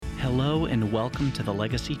Hello and welcome to the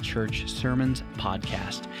Legacy Church Sermons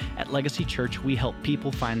podcast. At Legacy Church, we help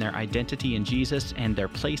people find their identity in Jesus and their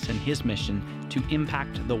place in His mission to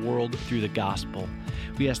impact the world through the gospel.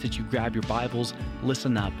 We ask that you grab your Bibles,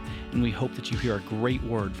 listen up, and we hope that you hear a great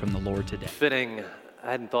word from the Lord today. Fitting,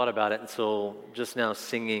 I hadn't thought about it until just now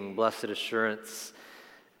singing Blessed Assurance.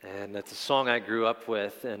 And it's a song I grew up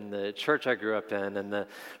with and the church I grew up in. And the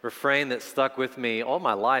refrain that stuck with me all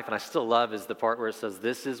my life, and I still love, is the part where it says,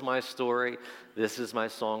 "This is my story, this is my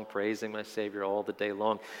song, praising my Savior all the day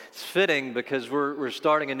long." It's fitting because we're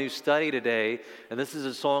starting a new study today, and this is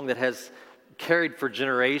a song that has carried for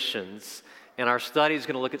generations. And our study is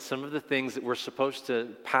going to look at some of the things that we're supposed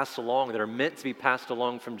to pass along, that are meant to be passed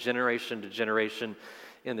along from generation to generation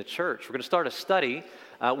in the church. We're going to start a study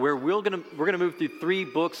where we're going to move through 3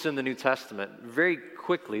 books in the New Testament very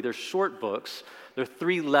quickly. They're short books. They're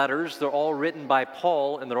 3 letters. They're all written by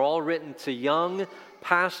Paul, and they're all written to young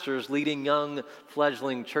pastors leading young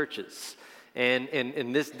fledgling churches. And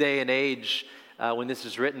in this day and age, when this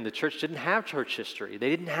is written, the church didn't have church history.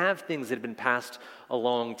 They didn't have things that had been passed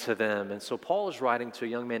along to them. And so Paul is writing to a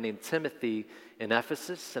young man named Timothy in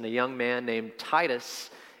Ephesus and a young man named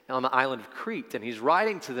Titus on the island of Crete. And he's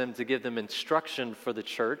writing to them to give them instruction for the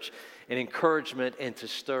church and encouragement and to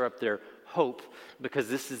stir up their hope, because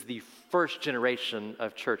this is the first generation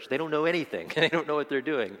of church. They don't know anything. They don't know what they're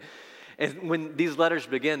doing. And when these letters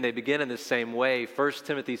begin, they begin in the same way. 1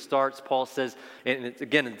 Timothy starts, Paul says, and it's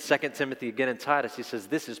again in 2 Timothy, again in Titus, he says,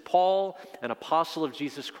 "This is Paul, an apostle of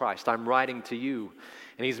Jesus Christ. I'm writing to you."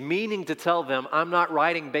 And he's meaning to tell them, I'm not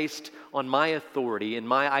writing based on my authority and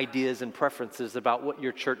my ideas and preferences about what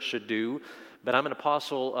your church should do, but I'm an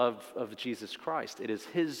apostle of Jesus Christ. It is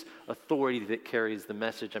His authority that carries the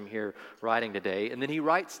message I'm here writing today. And then he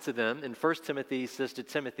writes to them in 1 Timothy, he says to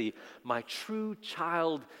Timothy, "My true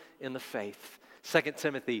child in the faith." 2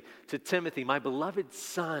 Timothy, to Timothy, "My beloved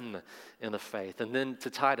son in the faith." And then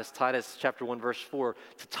to Titus chapter 1, verse 4,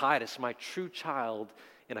 to Titus, "My true child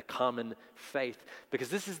in a common faith." Because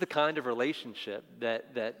this is the kind of relationship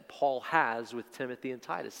that Paul has with Timothy and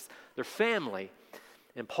Titus. They're family.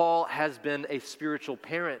 And Paul has been a spiritual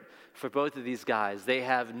parent for both of these guys. They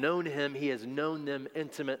have known him. He has known them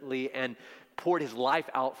intimately and poured his life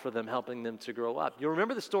out for them, helping them to grow up. You'll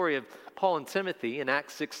remember the story of Paul and Timothy in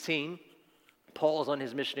Acts 16. Paul is on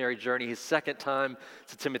his missionary journey, his second time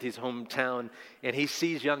to Timothy's hometown, and he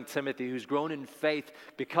sees young Timothy, who's grown in faith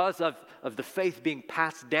because of the faith being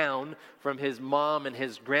passed down from his mom and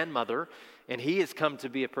his grandmother, and he has come to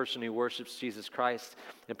be a person who worships Jesus Christ.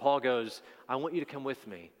 And Paul goes, "I want you to come with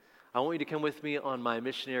me. I want you to come with me on my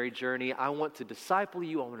missionary journey. I want to disciple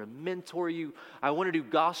you. I want to mentor you. I want to do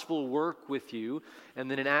gospel work with you." And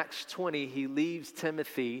then in Acts 20, he leaves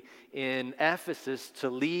Timothy in Ephesus to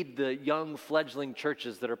lead the young fledgling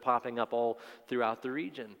churches that are popping up all throughout the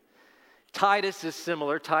region. Titus is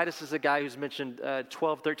similar. Titus is a guy who's mentioned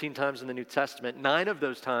 12, 13 times in the New Testament. 9 of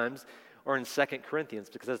those times are in 2 Corinthians,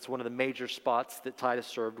 because that's one of the major spots that Titus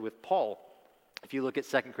served with Paul. If you look at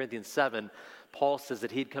 2 Corinthians 7, Paul says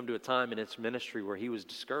that he'd come to a time in his ministry where he was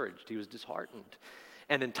discouraged, he was disheartened.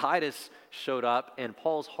 And then Titus showed up and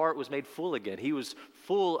Paul's heart was made full again. He was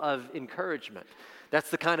full of encouragement. That's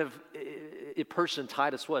the kind of person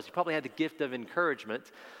Titus was. He probably had the gift of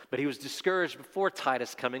encouragement, but he was discouraged before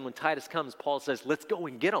Titus coming. When Titus comes, Paul says, "Let's go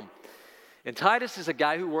and get him." And Titus is a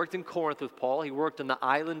guy who worked in Corinth with Paul. He worked on the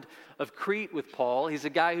island of Crete with Paul. He's a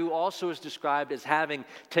guy who also is described as having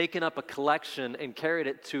taken up a collection and carried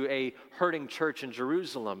it to a hurting church in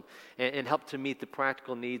Jerusalem and helped to meet the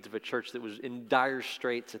practical needs of a church that was in dire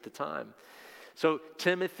straits at the time. So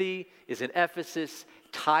Timothy is in Ephesus.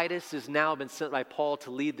 Titus has now been sent by Paul to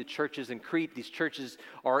lead the churches in Crete. These churches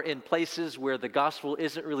are in places where the gospel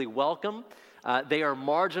isn't really welcome. They are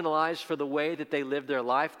marginalized for the way that they live their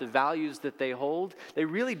life, the values that they hold. They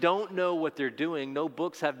really don't know what they're doing. No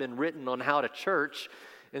books have been written on how to church.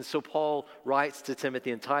 And so Paul writes to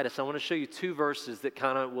Timothy and Titus. I want to show you 2 verses that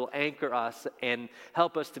kind of will anchor us and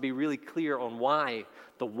help us to be really clear on why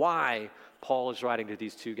Paul is writing to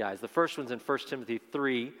these 2 guys. The first one's in 1 Timothy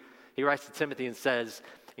 3. He writes to Timothy and says,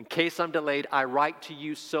 "In case I'm delayed, I write to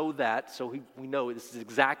you so that," we know this is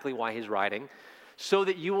exactly why he's writing, "so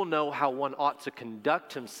that you will know how one ought to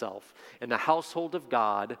conduct himself in the household of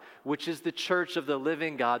God, which is the church of the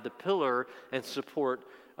living God, the pillar and support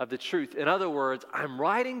of the truth." In other words, I'm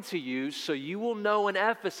writing to you so you will know in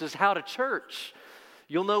Ephesus how to church.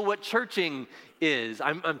 You'll know what churching is.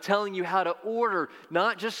 I'm telling you how to order,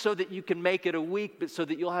 not just so that you can make it a week, but so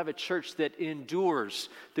that you'll have a church that endures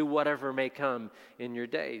through whatever may come in your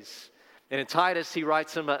days. And in Titus, he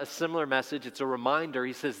writes him a similar message. It's a reminder.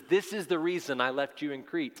 He says, this is the reason I left you in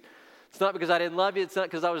Crete. It's not because I didn't love you. It's not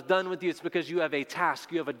because I was done with you. It's because you have a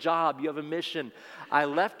task. You have a job. You have a mission. I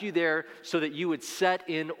left you there so that you would set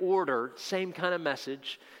in order, same kind of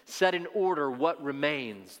message, set in order what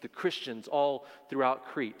remains, the Christians all throughout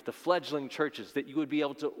Crete, the fledgling churches, that you would be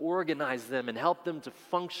able to organize them and help them to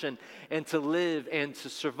function and to live and to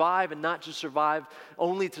survive, and not just survive,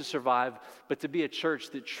 only to survive, but to be a church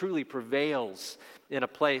that truly prevails in a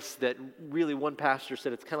place that really, one pastor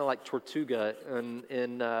said, it's kind of like Tortuga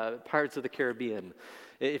in Pirates of the Caribbean.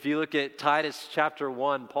 If you look at Titus chapter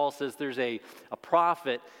 1, Paul says there's a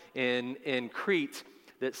prophet in Crete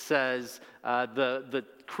that says the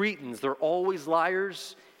Cretans, they're always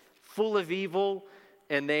liars, full of evil,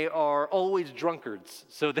 and they are always drunkards.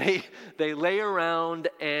 So they lay around,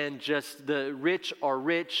 and just the rich are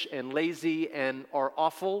rich and lazy and are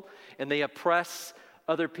awful, and they oppress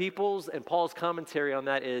other peoples. And Paul's commentary on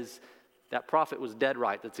that is that prophet was dead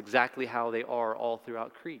right. That's exactly how they are all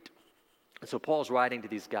throughout Crete. And so Paul's writing to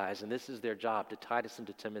these guys, and this is their job, to Titus and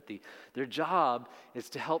to Timothy. Their job is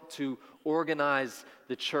to help to organize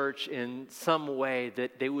the church in some way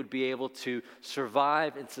that they would be able to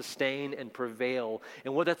survive and sustain and prevail.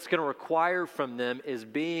 And what that's going to require from them is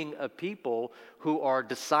being a people who are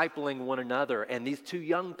discipling one another. And these two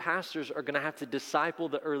young pastors are going to have to disciple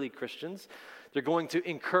the early Christians. They're going to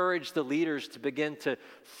encourage the leaders to begin to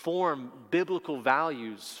form biblical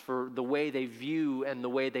values for the way they view and the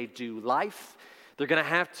way they do life. They're going to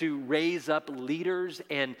have to raise up leaders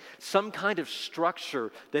and some kind of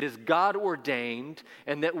structure that is God-ordained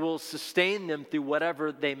and that will sustain them through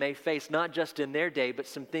whatever they may face, not just in their day, but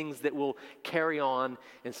some things that will carry on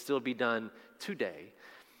and still be done today.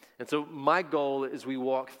 And so my goal as we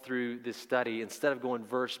walk through this study, instead of going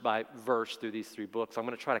verse by verse through these three books, I'm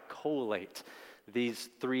going to try to collate these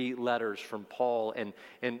three letters from Paul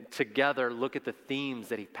and together look at the themes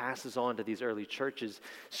that he passes on to these early churches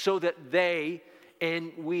so that they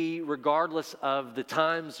and we, regardless of the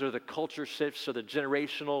times or the culture shifts or the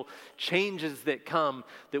generational changes that come,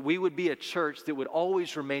 that we would be a church that would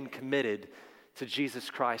always remain committed to Jesus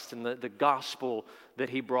Christ and the gospel that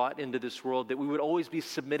he brought into this world, that we would always be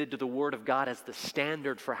submitted to the Word of God as the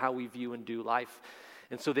standard for how we view and do life,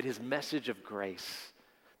 and so that his message of grace,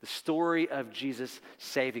 the story of Jesus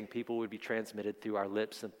saving people, would be transmitted through our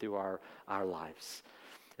lips and through our lives.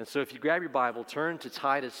 And so if you grab your Bible, turn to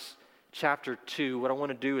Titus chapter 2. What I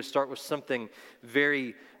want to do is start with something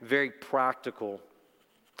very, very practical.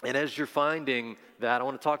 And as you're finding that, I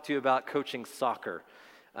want to talk to you about coaching soccer.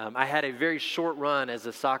 I had a very short run as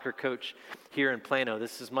a soccer coach here in Plano.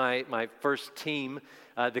 This is my first team.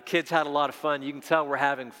 The kids had a lot of fun. You can tell we're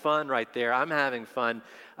having fun right there. I'm having fun.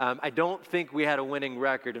 I don't think we had a winning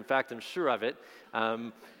record. In fact, I'm sure of it.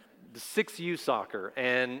 The 6U soccer,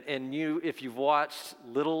 and you, if you've watched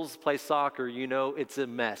littles play soccer, you know it's a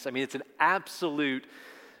mess. I mean, it's an absolute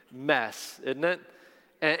mess, isn't it?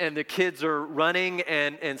 And the kids are running,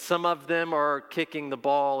 and some of them are kicking the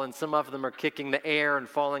ball, and some of them are kicking the air and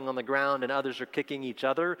falling on the ground, and others are kicking each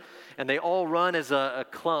other. And they all run as a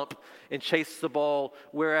clump and chase the ball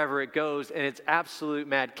wherever it goes, and it's absolute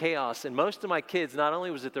mad chaos. And most of my kids, not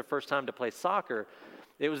only was it their first time to play soccer,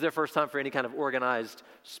 it was their first time for any kind of organized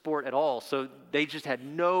sport at all. So they just had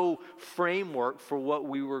no framework for what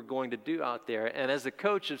we were going to do out there. And as a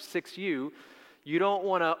coach of 6U, you don't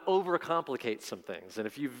want to overcomplicate some things. And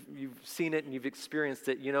if you've seen it and you've experienced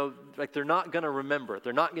it, you know, like they're not going to remember it.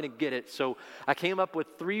 They're not going to get it. So I came up with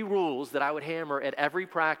 3 rules that I would hammer at every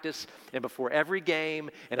practice and before every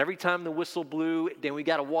game and every time the whistle blew, then we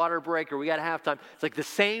got a water break or we got a halftime. It's like the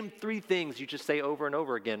same 3 things you just say over and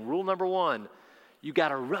over again. Rule number 1, you got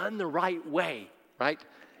to run the right way, right?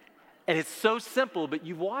 And it's so simple, but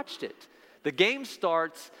you've watched it. The game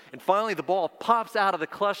starts, and finally the ball pops out of the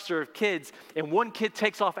cluster of kids, and one kid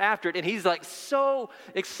takes off after it, and he's like so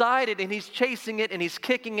excited, and he's chasing it, and he's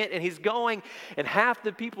kicking it, and he's going, and half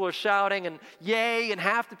the people are shouting, and yay, and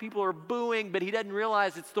half the people are booing, but he doesn't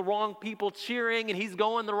realize it's the wrong people cheering, and he's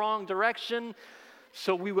going the wrong direction.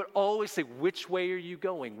 So we would always say, which way are you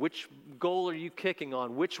going? Which goal are you kicking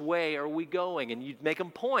on? Which way are we going? And you'd make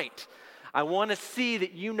them point. I want to see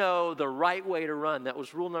that you know the right way to run. That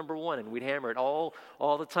was rule number 1, and we'd hammer it all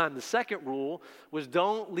the time. The second rule was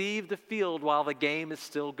don't leave the field while the game is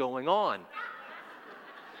still going on,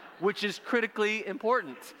 which is critically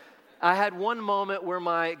important. I had one moment where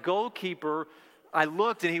my goalkeeper, I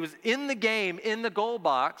looked, and he was in the game, in the goal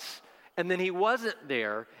box, and then he wasn't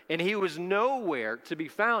there, and he was nowhere to be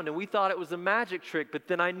found, and we thought it was a magic trick. But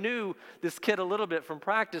then I knew this kid a little bit from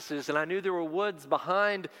practices, and I knew there were woods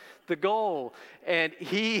behind the goal, and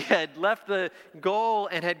he had left the goal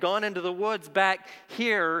and had gone into the woods back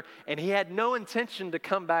here, and he had no intention to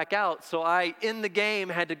come back out. So I, in the game,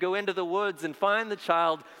 had to go into the woods and find the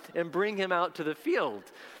child and bring him out to the field.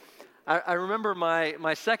 I remember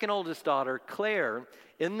my second oldest daughter, Claire,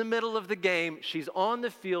 in the middle of the game, she's on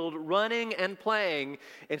the field running and playing,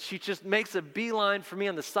 and she just makes a beeline for me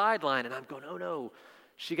on the sideline, and I'm going, oh no,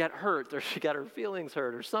 she got hurt, or she got her feelings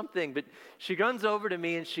hurt or something. But she runs over to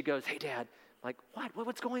me and she goes, hey Dad. I'm like,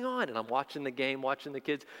 what's going on? And I'm watching the game, watching the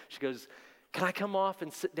kids. She goes, can I come off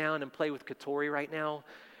and sit down and play with Katori right now?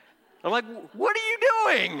 I'm like, what are you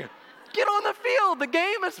doing? Get on the field. The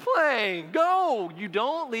game is playing. Go. You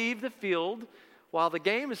don't leave the field while the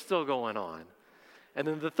game is still going on. And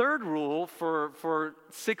then the third rule for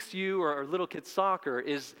 6U or little kids soccer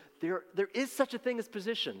is there is such a thing as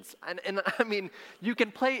positions. And I mean, you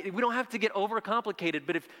can play, we don't have to get overcomplicated,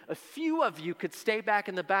 but if a few of you could stay back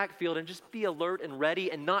in the backfield and just be alert and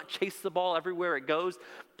ready and not chase the ball everywhere it goes,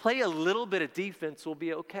 play a little bit of defense will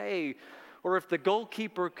be okay. Or if the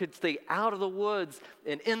goalkeeper could stay out of the woods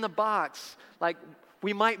and in the box, like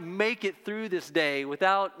we might make it through this day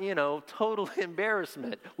without, total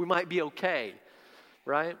embarrassment. We might be okay,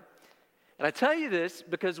 right? And I tell you this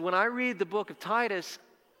because when I read the book of Titus,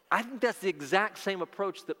 I think that's the exact same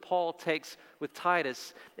approach that Paul takes with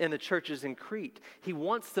Titus and the churches in Crete. He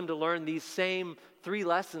wants them to learn these same 3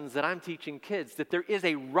 lessons that I'm teaching kids, that there is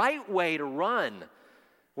a right way to run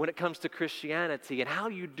when it comes to Christianity and how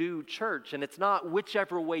you do church. And it's not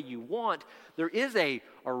whichever way you want. There is a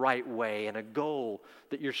right way and a goal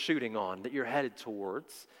that you're shooting on, that you're headed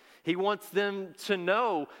towards. He wants them to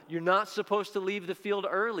know you're not supposed to leave the field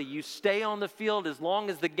early. You stay on the field as long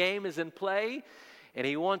as the game is in play. And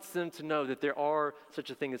he wants them to know that there are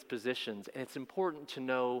such a thing as positions. And it's important to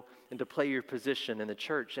know and to play your position in the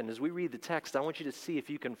church. And as we read the text, I want you to see if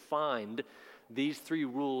you can find these 3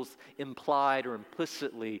 rules implied or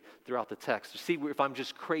implicitly throughout the text. To see if I'm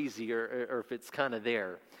just crazy or if it's kind of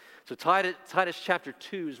there. So Titus chapter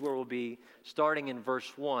 2 is where we'll be, starting in verse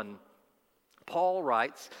 1. Paul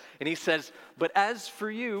writes, and he says, but as for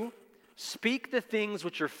you, speak the things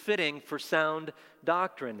which are fitting for sound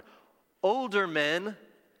doctrine. Older men,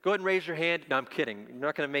 go ahead and raise your hand. No, I'm kidding. I'm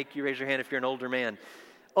not going to make you raise your hand if you're an older man.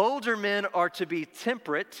 Older men are to be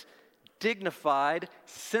temperate, dignified,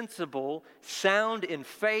 sensible, sound in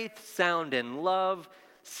faith, sound in love,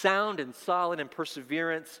 sound and solid in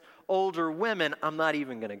perseverance. Older women, I'm not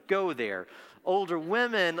even going to go there. Older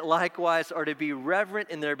women, likewise, are to be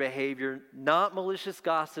reverent in their behavior, not malicious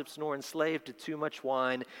gossips, nor enslaved to too much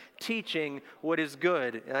wine, teaching what is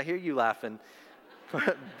good. And I hear you laughing.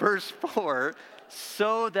 Verse 4,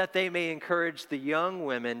 so that they may encourage the young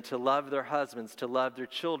women to love their husbands, to love their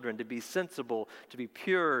children, to be sensible, to be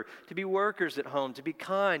pure, to be workers at home, to be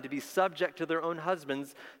kind, to be subject to their own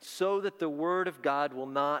husbands, so that the word of God will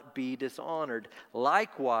not be dishonored.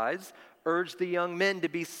 Likewise, urge the young men to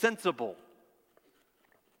be sensible.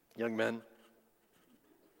 Young men,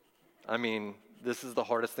 I mean, this is the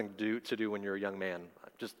hardest thing to do when you're a young man.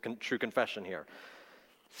 Just true confession here.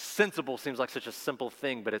 Sensible seems like such a simple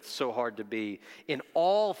thing, but it's so hard to be. In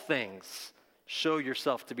all things, show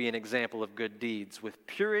yourself to be an example of good deeds, with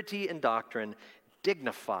purity in doctrine,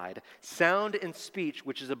 dignified, sound in speech,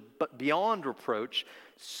 which is beyond reproach,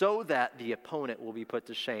 so that the opponent will be put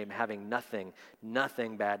to shame, having nothing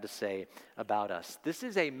bad to say about us. This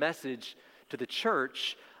is a message to the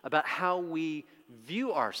church about how we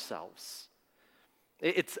view ourselves.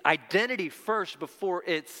 It's identity first before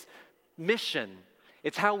it's mission.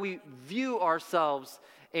 It's how we view ourselves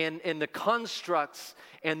and the constructs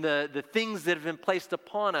and the things that have been placed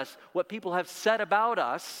upon us, what people have said about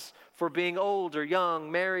us for being old or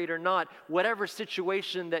young, married or not, whatever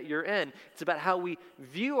situation that you're in. It's about how we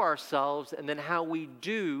view ourselves and then how we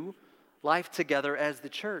do life together as the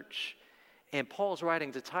church. And Paul's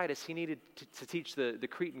writing to Titus, he needed to teach the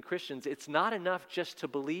Cretan Christians, it's not enough just to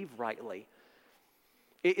believe rightly.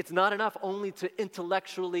 It's not enough only to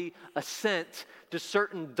intellectually assent to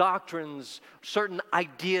certain doctrines, certain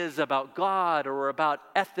ideas about God or about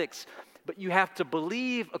ethics, but you have to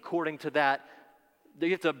believe according to that.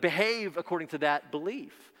 You have to behave according to that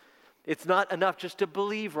belief. It's not enough just to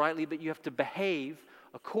believe rightly, but you have to behave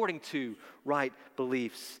according to right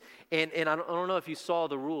beliefs. And I don't know if you saw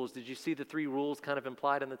the rules. Did you see the 3 rules kind of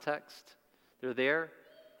implied in the text? They're there.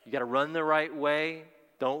 You got to run the right way.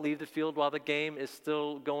 Don't leave the field while the game is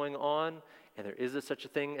still going on. And there is such a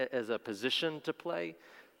thing as a position to play.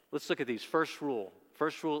 Let's look at these. First rule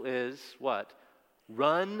First rule is what?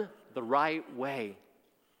 Run the right way.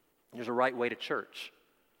 There's a right way to church.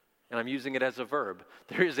 And I'm using it as a verb.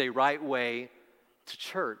 There is a right way to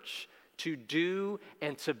church, to do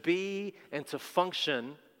and to be and to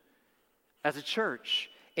function as a church.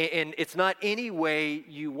 And it's not any way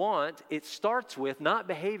you want. It starts with, not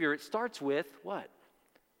behavior, it starts with what?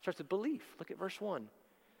 It starts with belief. Look at verse 1.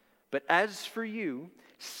 But as for you,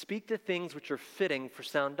 speak the things which are fitting for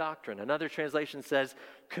sound doctrine. Another translation says,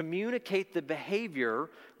 communicate the behavior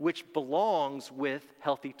which belongs with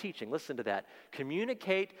healthy teaching. Listen to that.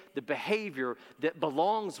 Communicate the behavior that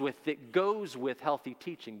belongs with, that goes with healthy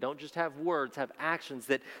teaching. Don't just have words, have actions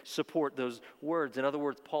that support those words. In other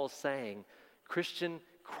words, Paul's saying, Christian,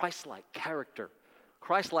 Christ-like character,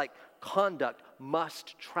 Christ-like conduct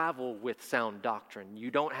must travel with sound doctrine. You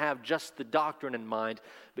don't have just the doctrine in mind,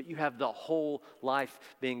 but you have the whole life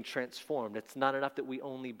being transformed. It's not enough that we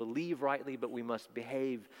only believe rightly, but we must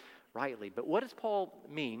behave rightly. But what does Paul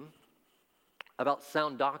mean about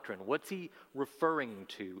sound doctrine? What's he referring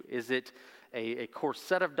to? Is it a core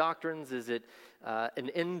set of doctrines? Is it an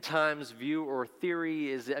end times view or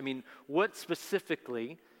theory? What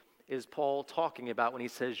specifically is Paul talking about when he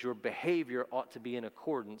says your behavior ought to be in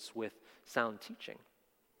accordance with sound teaching?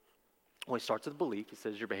 Well, he starts with belief. He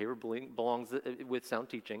says your behavior belongs with sound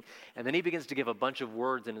teaching. And then he begins to give a bunch of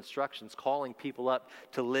words and instructions, calling people up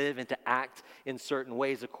to live and to act in certain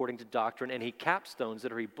ways according to doctrine. And he capstones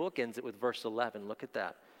it, or he bookends it with verse 11. Look at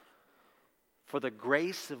that. For the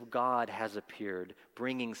grace of God has appeared,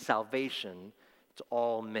 bringing salvation to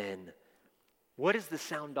all men. What is the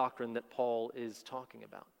sound doctrine that Paul is talking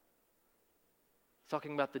about?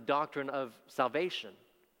 Talking about the doctrine of salvation.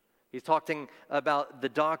 He's talking about the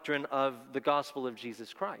doctrine of the gospel of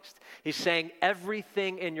Jesus Christ. He's saying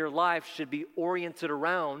everything in your life should be oriented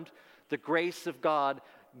around the grace of God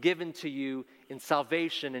given to you in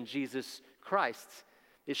salvation in Jesus Christ.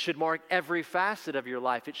 It should mark every facet of your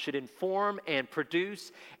life. It should inform and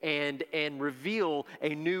produce and reveal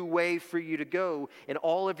a new way for you to go. And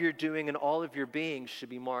all of your doing and all of your being should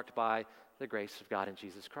be marked by the grace of God in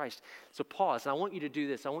Jesus Christ. So pause, and I want you to do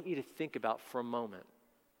this. I want you to think about for a moment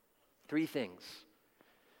 3 things.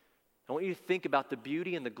 I want you to think about the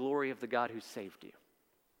beauty and the glory of the God who saved you,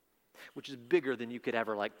 which is bigger than you could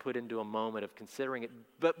ever put into a moment of considering it,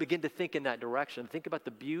 but begin to think in that direction. Think about the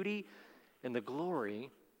beauty and the glory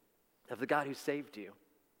of the God who saved you.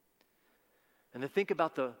 And then think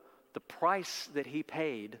about the price that he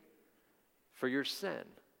paid for your sin.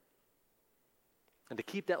 And to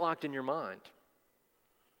keep that locked in your mind.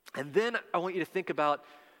 And then I want you to think about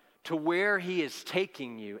to where he is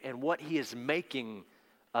taking you and what he is making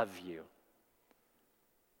of you.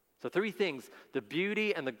 So 3 things: the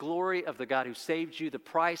beauty and the glory of the God who saved you, the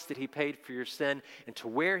price that he paid for your sin, and to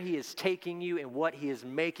where he is taking you and what he is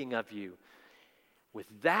making of you. With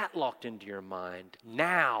that locked into your mind,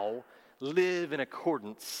 now live in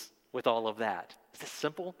accordance with all of that. Is this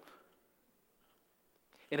simple?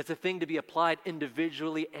 And it's a thing to be applied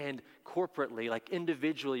individually and corporately.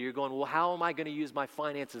 Individually, you're going, well, how am I going to use my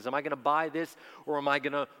finances? Am I going to buy this or am I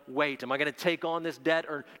going to wait? Am I going to take on this debt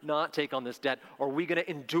or not take on this debt? Are we going to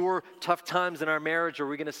endure tough times in our marriage? Or are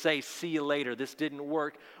we going to say, see you later, this didn't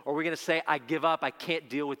work? Or are we going to say, I give up, I can't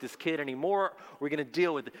deal with this kid anymore? We're going to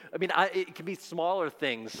deal with it. It can be smaller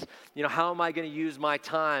things. How am I going to use my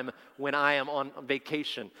time when I am on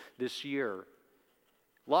vacation this year?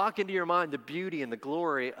 Lock into your mind the beauty and the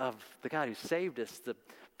glory of the God who saved us, the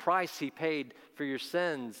price he paid for your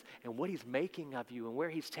sins, and what he's making of you and where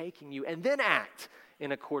he's taking you, and then act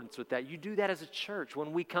in accordance with that. You do that as a church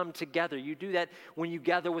when we come together. You do that when you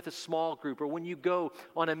gather with a small group, or when you go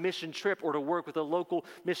on a mission trip or to work with a local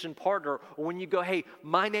mission partner, or when you go, hey,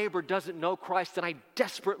 my neighbor doesn't know Christ and I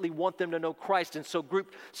desperately want them to know Christ. And so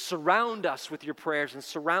group, surround us with your prayers and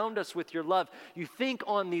surround us with your love. You think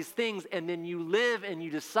on these things and then you live and you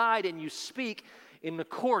decide and you speak in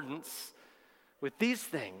accordance with these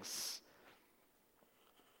things.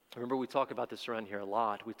 Remember, we talk about this around here a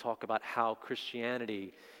lot. We talk about how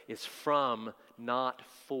Christianity is from, not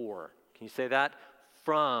for. Can you say that?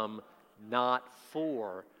 From, not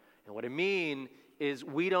for. And what I mean is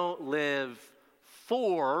we don't live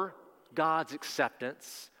for God's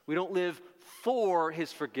acceptance. We don't live for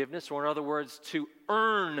his forgiveness, or in other words, to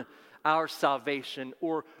earn our salvation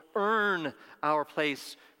or earn our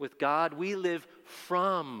place with God. We live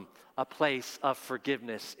from a place of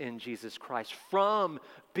forgiveness in Jesus Christ, from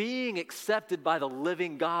being accepted by the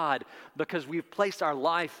living God because we've placed our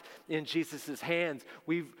life in Jesus' hands.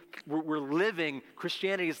 We're living,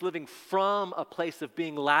 Christianity is living from a place of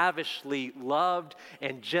being lavishly loved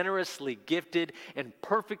and generously gifted and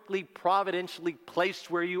perfectly providentially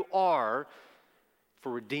placed where you are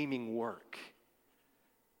for redeeming work.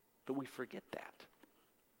 But we forget that.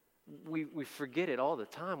 We forget it all the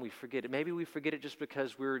time. We forget it. Maybe we forget it just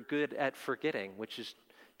because we're good at forgetting, which is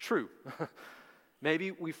true.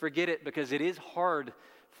 Maybe we forget it because it is hard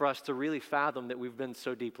for us to really fathom that we've been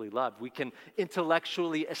so deeply loved. We can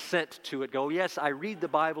intellectually assent to it, go, yes, I read the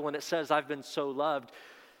Bible and it says I've been so loved,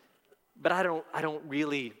 but I don't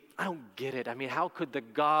get it. I mean, how could the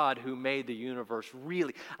God who made the universe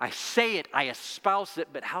really, I say it, I espouse it,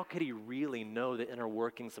 but how could he really know the inner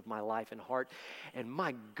workings of my life and heart? And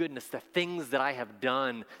my goodness, the things that I have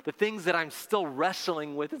done, the things that I'm still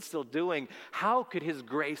wrestling with and still doing, how could his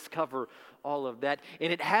grace cover all of that?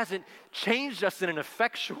 And it hasn't changed us in an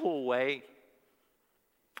effectual way.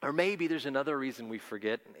 Or maybe there's another reason we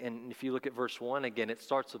forget. And if you look at verse 1 again, it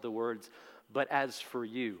starts with the words, but as for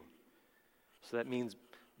you. So that means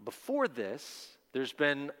before this, there's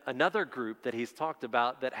been another group that he's talked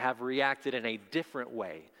about that have reacted in a different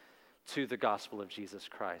way to the gospel of Jesus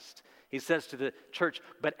Christ. He says to the church,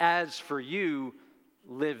 but as for you,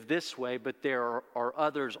 live this way, but there are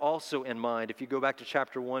others also in mind. If you go back to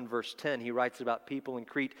chapter 1, verse 10, he writes about people in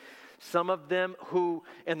Crete, some of them who,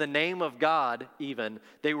 in the name of God even,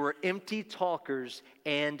 they were empty talkers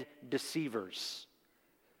and deceivers.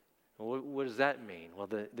 What does that mean? Well,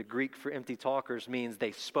 the Greek for empty talkers means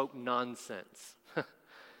they spoke nonsense,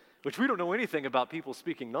 which we don't know anything about people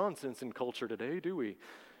speaking nonsense in culture today, do we?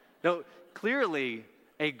 No, clearly,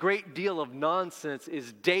 a great deal of nonsense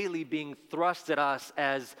is daily being thrust at us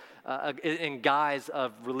as in guise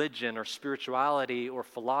of religion or spirituality or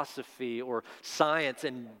philosophy or science,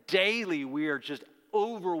 and daily we are just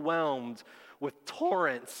overwhelmed with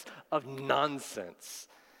torrents of nonsense.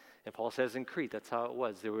 And Paul says in Crete, that's how it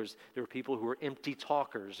was. There were people who were empty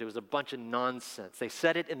talkers. It was a bunch of nonsense. They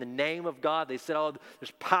said it in the name of God. They said, oh,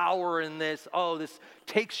 there's power in this. Oh, this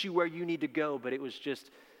takes you where you need to go. But it was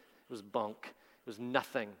bunk. It was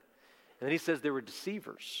nothing. And then he says there were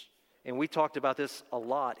deceivers. And we talked about this a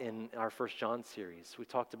lot in our First John series. We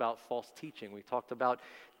talked about false teaching. We talked about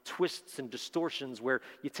twists and distortions where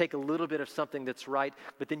you take a little bit of something that's right,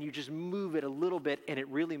 but then you just move it a little bit, and it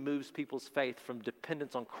really moves people's faith from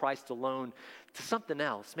dependence on Christ alone to something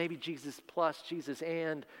else. Maybe Jesus plus, Jesus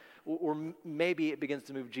and, or maybe it begins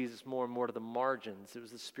to move Jesus more and more to the margins. It was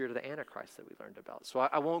the spirit of the Antichrist that we learned about. So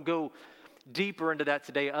I won't go deeper into that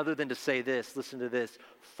today other than to say this. Listen to this.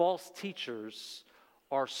 False teachers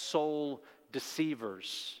are soul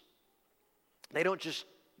deceivers. They don't just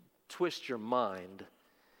twist your mind,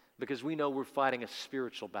 because we know we're fighting a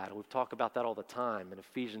spiritual battle. We've talked about that all the time in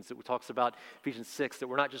Ephesians. It talks about Ephesians 6, that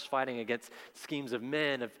we're not just fighting against schemes of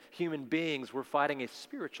men, of human beings. We're fighting a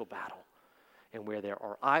spiritual battle. And where there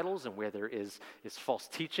are idols and where there is false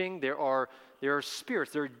teaching, there are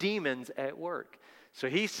spirits, there are demons at work. So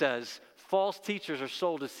he says false teachers are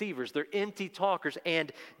soul deceivers. They're empty talkers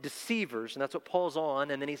and deceivers. And that's what Paul's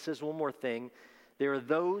on. And then he says one more thing. There are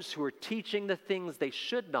those who are teaching the things they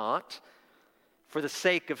should not for the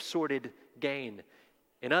sake of sordid gain.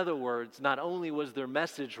 In other words, not only was their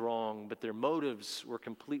message wrong, but their motives were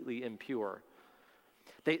completely impure.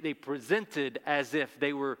 They presented as if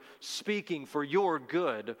they were speaking for your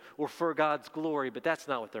good or for God's glory, but that's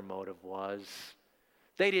not what their motive was.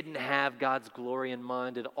 They didn't have God's glory in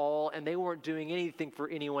mind at all, and they weren't doing anything for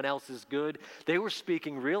anyone else's good. They were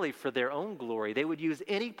speaking really for their own glory. They would use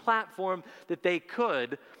any platform that they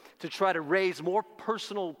could to try to raise more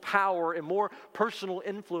personal power and more personal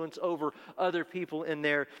influence over other people in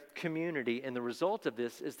their community. And the result of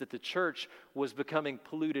this is that the church was becoming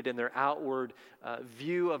polluted in their outward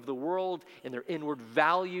view of the world, in their inward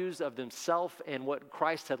values of themselves and what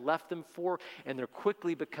Christ had left them for, and they're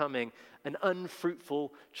quickly becoming an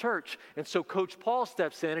unfruitful church. And so Coach Paul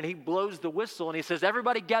steps in and he blows the whistle and he says,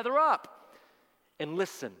 everybody gather up and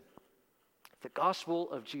listen. The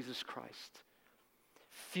gospel of Jesus Christ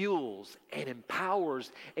fuels and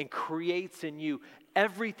empowers and creates in you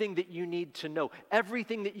everything that you need to know,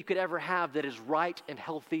 everything that you could ever have that is right and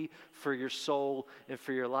healthy for your soul and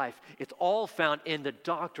for your life. It's all found in the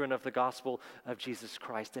doctrine of the gospel of Jesus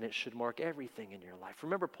Christ, and it should mark everything in your life.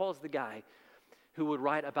 Remember, Paul's the guy who would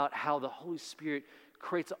write about how the Holy Spirit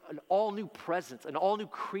creates an all-new presence, an all-new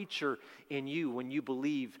creature in you when you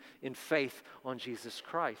believe in faith on Jesus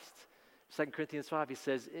Christ. 2 Corinthians 5, he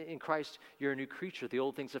says, in Christ, you're a new creature. The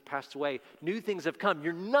old things have passed away. New things have come.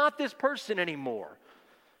 You're not this person anymore.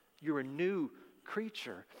 You're a new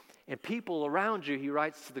creature. And people around you, he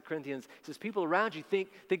writes to the Corinthians, he says, people around you think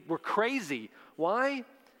we're crazy. Why?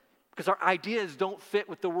 Because our ideas don't fit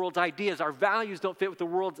with the world's ideas. Our values don't fit with the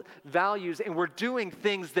world's values. And we're doing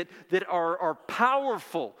things that are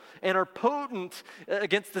powerful and are potent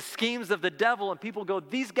against the schemes of the devil. And people go,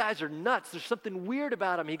 these guys are nuts. There's something weird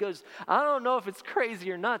about them. He goes, I don't know if it's crazy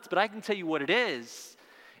or nuts, but I can tell you what it is.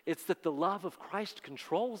 It's that the love of Christ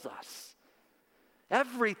controls us.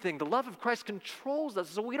 Everything, the love of Christ controls us.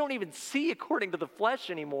 So we don't even see according to the flesh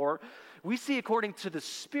anymore. We see according to the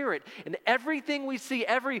Spirit. And everything we see,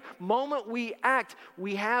 every moment we act,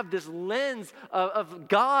 we have this lens of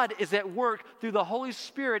God is at work through the Holy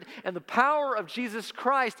Spirit, and the power of Jesus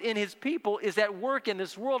Christ in his people is at work in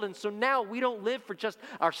this world. And so now we don't live for just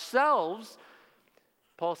ourselves.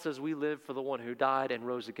 Paul says we live for the one who died and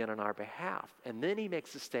rose again on our behalf. And then he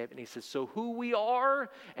makes a statement. He says, so who we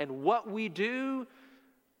are and what we do,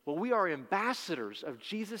 well, we are ambassadors of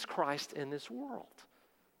Jesus Christ in this world.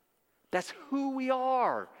 That's who we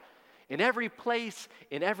are. In every place,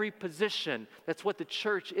 in every position, that's what the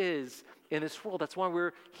church is in this world. That's why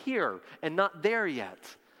we're here and not there yet.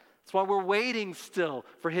 That's why we're waiting still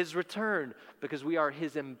for his return, because we are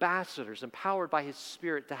his ambassadors, empowered by his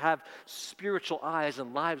Spirit to have spiritual eyes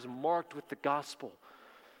and lives marked with the gospel,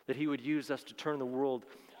 that he would use us to turn the world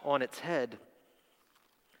on its head.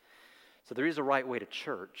 So there is a right way to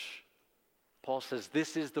church. Paul says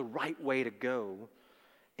this is the right way to go.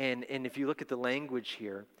 And if you look at the language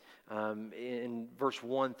here, in verse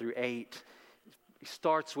 1 through 8, he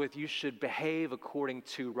starts with, you should behave according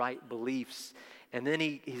to right beliefs. And then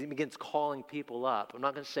he begins calling people up. I'm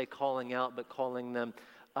not going to say calling out, but calling them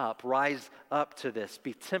up. Rise up to this.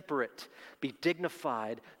 Be temperate. Be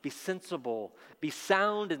dignified. Be sensible. Be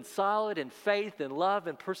sound and solid in faith and love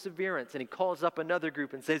and perseverance. And he calls up another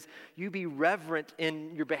group and says, you be reverent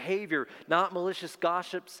in your behavior, not malicious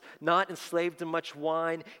gossips, not enslaved to much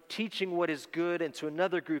wine, teaching what is good. And to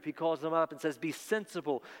another group, he calls them up and says, be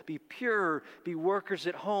sensible, be pure, be workers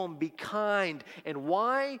at home, be kind. And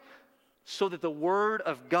why? So that the word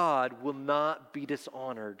of God will not be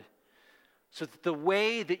dishonored. So that the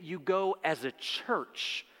way that you go as a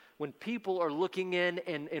church, when people are looking in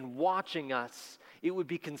and watching us, it would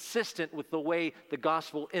be consistent with the way the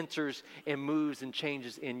gospel enters and moves and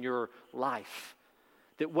changes in your life.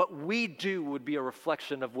 That what we do would be a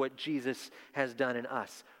reflection of what Jesus has done in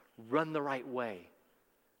us. Run the right way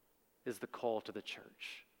is the call to the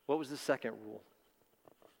church. What was the second rule?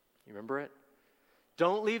 You remember it?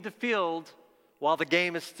 Don't leave the field while the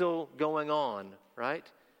game is still going on, right?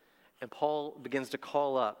 And Paul begins to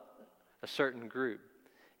call up a certain group.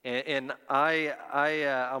 And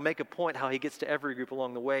I'll make a point how he gets to every group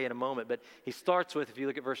along the way in a moment. But he starts with, if you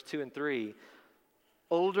look at verse 2 and 3,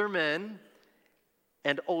 older men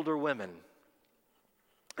and older women.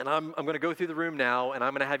 And I'm going to go through the room now, and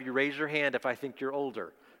I'm going to have you raise your hand if I think you're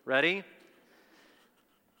older. Ready?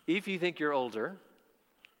 If you think you're older,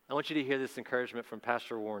 I want you to hear this encouragement from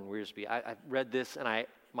Pastor Warren Wiersbe. I read this, and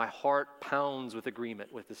my heart pounds with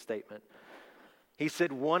agreement with this statement. He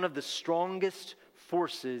said, one of the strongest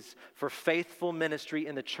forces for faithful ministry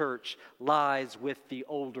in the church lies with the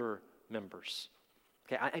older members.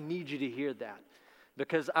 Okay, I need you to hear that,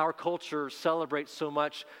 because our culture celebrates so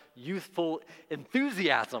much youthful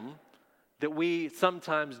enthusiasm that we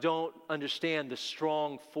sometimes don't understand the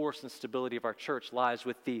strong force and stability of our church lies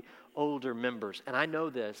with the older members. And I know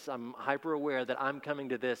this. I'm hyper aware that I'm coming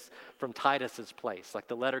to this from Titus's place. Like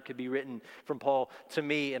the letter could be written from Paul to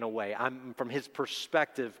me in a way. I'm from his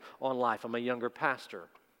perspective on life. I'm a younger pastor.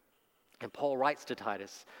 And Paul writes to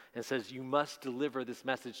Titus and says, you must deliver this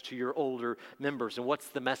message to your older members. And what's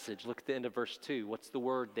the message? Look at the end of verse 2. What's the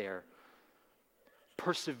word there?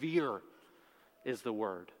 Persevere is the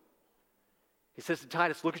word. He says to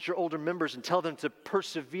Titus, look at your older members and tell them to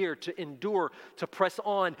persevere, to endure, to press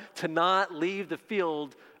on, to not leave the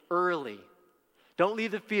field early. Don't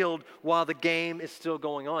leave the field while the game is still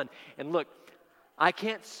going on. And look, I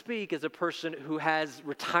can't speak as a person who has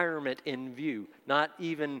retirement in view, not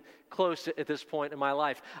even close at this point in my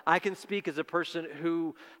life. I can speak as a person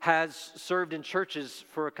who has served in churches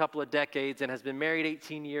for a couple of decades and has been married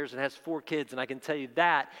 18 years and has 4 kids, and I can tell you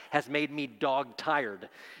that has made me dog tired.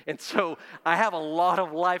 And so I have a lot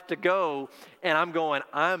of life to go, and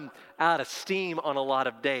I'm out of steam on a lot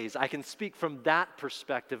of days. I can speak from that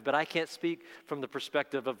perspective, but I can't speak from the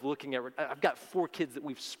perspective of looking at, I've got 4 kids that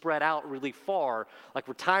we've spread out really far. Like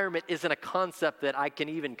retirement isn't a concept that I can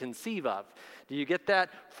even conceive of. Do you get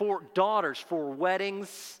that? 4 daughters, 4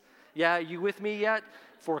 weddings. Yeah, you with me yet?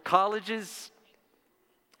 4 colleges.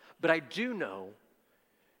 But I do know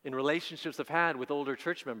in relationships I've had with older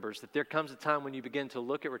church members, that there comes a time when you begin to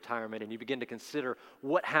look at retirement and you begin to consider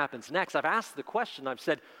what happens next. I've asked the question, I've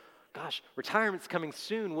said, gosh, retirement's coming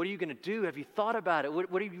soon. What are you going to do? Have you thought about it?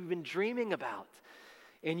 What have you been dreaming about?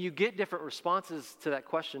 And you get different responses to that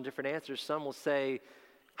question, different answers. Some will say,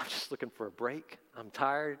 I'm just looking for a break. I'm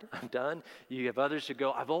tired. I'm done. You have others who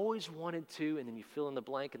go, I've always wanted to, and then you fill in the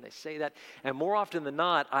blank and they say that. And more often than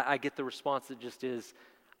not, I get the response that just is,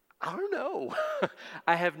 I don't know.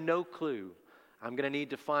 I have no clue. I'm going to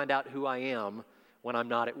need to find out who I am when I'm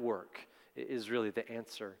not at work, is really the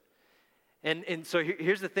answer. And so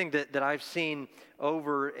here's the thing that I've seen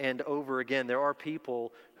over and over again. There are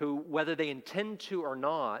people who, whether they intend to or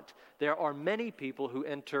not, there are many people who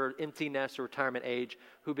enter empty nest or retirement age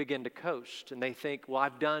who begin to coast. And they think, well,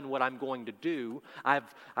 I've done what I'm going to do.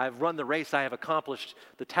 I've run the race. I have accomplished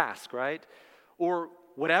the task, right? Or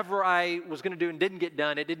whatever I was going to do and didn't get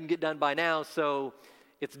done, it didn't get done by now, so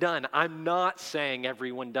it's done. I'm not saying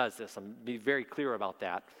everyone does this. I'm be very clear about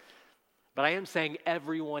that. But I am saying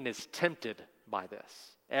everyone is tempted by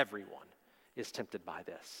this. Everyone is tempted by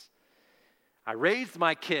this. I raised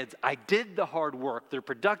my kids. I did the hard work. They're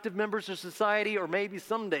productive members of society, or maybe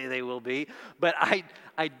someday they will be. But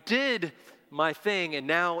I did my thing, and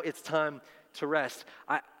now it's time to rest.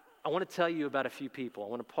 I want to tell you about a few people. I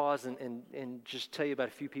want to pause and just tell you about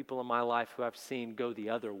a few people in my life who I've seen go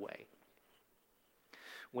the other way.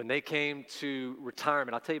 When they came to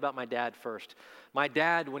retirement, I'll tell you about my dad first. My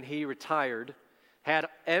dad, when he retired, had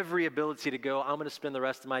every ability to go, I'm going to spend the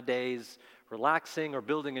rest of my days relaxing or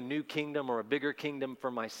building a new kingdom or a bigger kingdom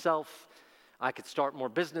for myself. I could start more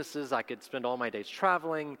businesses. I could spend all my days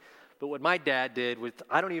traveling. But what my dad did was,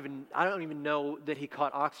 I don't even know that he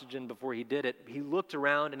caught oxygen before he did it. He looked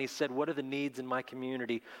around and he said, what are the needs in my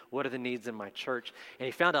community? What are the needs in my church? And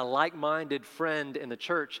he found a like-minded friend in the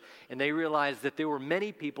church, and they realized that there were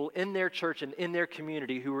many people in their church and in their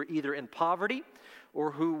community who were either in poverty or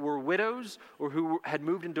who were widows, or who had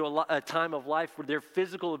moved into a time of life where their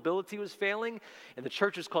physical ability was failing. And the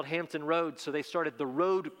church was called Hampton Road, so they started the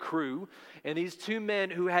Road Crew. And these two men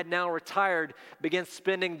who had now retired began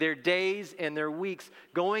spending their days and their weeks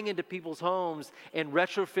going into people's homes and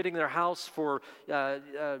retrofitting their house for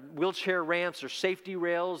wheelchair ramps or safety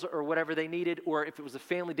rails or whatever they needed. Or if it was a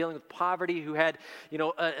family dealing with poverty who had,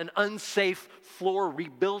 an unsafe floor,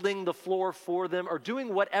 rebuilding the floor for them, or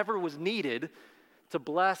doing whatever was needed to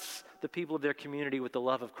bless the people of their community with the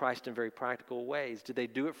love of Christ in very practical ways. Did they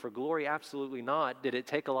do it for glory? Absolutely not. Did it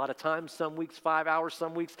take a lot of time? Some weeks 5 hours,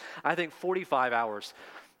 some weeks I think 45 hours.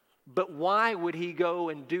 But why would he go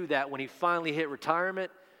and do that when he finally hit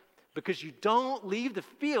retirement? Because you don't leave the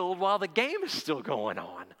field while the game is still going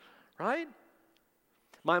on, right?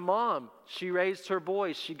 My mom, she raised her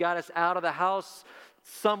boys. She got us out of the house.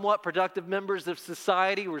 Somewhat productive members of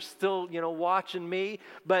society were still, watching me,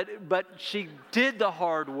 but she did the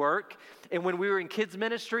hard work. And when we were in kids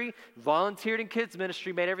ministry, volunteered in kids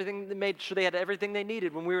ministry, made sure they had everything they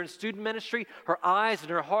needed. When we were in student ministry, her eyes and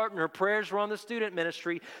her heart and her prayers were on the student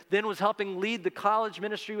ministry. Then was helping lead the college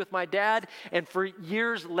ministry with my dad, and for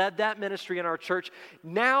years led that ministry in our church.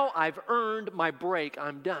 Now I've earned my break.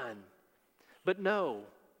 I'm done. But no.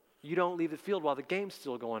 You don't leave the field while the game's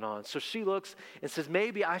still going on. So she looks and says,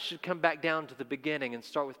 maybe I should come back down to the beginning and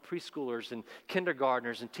start with preschoolers and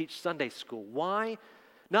kindergartners and teach Sunday school. Why?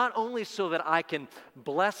 Not only so that I can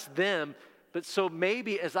bless them, but so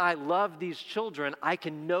maybe as I love these children, I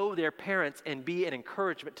can know their parents and be an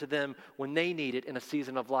encouragement to them when they need it in a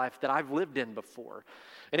season of life that I've lived in before.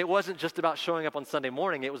 And it wasn't just about showing up on Sunday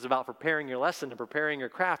morning. It was about preparing your lesson and preparing your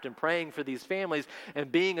craft and praying for these families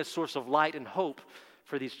and being a source of light and hope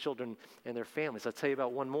for these children and their families. I'll tell you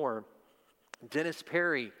about one more. Dennis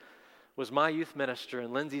Perry was my youth minister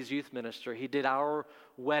and Lindsay's youth minister. He did our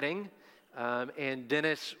wedding, and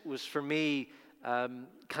Dennis was for me kind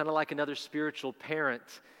of like another spiritual parent,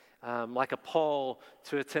 like a Paul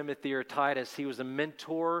to a Timothy or Titus. He was a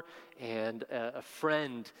mentor and a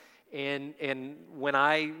friend. And when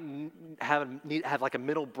I have like a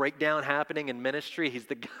mental breakdown happening in ministry, he's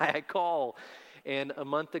the guy I call. And a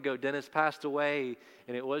month ago, Dennis passed away,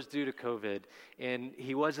 and it was due to COVID. And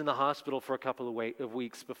he was in the hospital for a couple of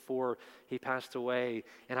weeks before he passed away.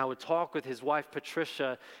 And I would talk with his wife,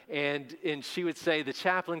 Patricia, and she would say, the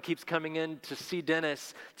chaplain keeps coming in to see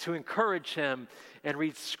Dennis to encourage him and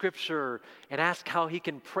read scripture and ask how he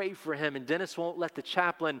can pray for him. And Dennis won't let the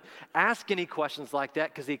chaplain ask any questions like that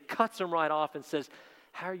because he cuts him right off and says,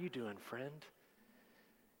 how are you doing, friend?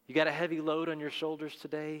 You got a heavy load on your shoulders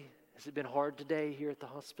today? Has it been hard today here at the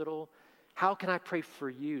hospital? How can I pray for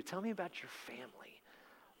you? Tell me about your family.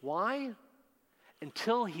 Why?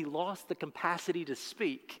 until he lost the capacity to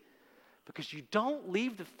speak, because you don't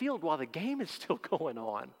leave the field while the game is still going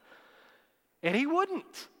on. And he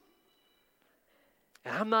wouldn't.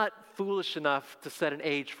 And I'm not foolish enough to set an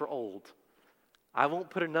age for old. I won't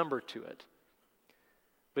put a number to it.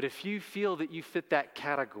 But if you feel that you fit that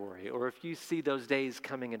category, or if you see those days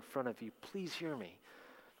coming in front of you, please hear me.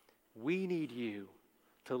 We need you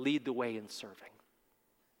to lead the way in serving.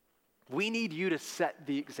 We need you to set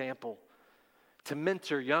the example, to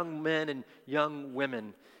mentor young men and young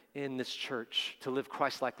women in this church to live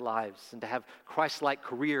Christ-like lives and to have Christ-like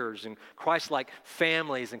careers and Christ-like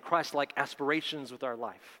families and Christ-like aspirations with our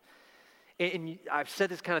life. And I've said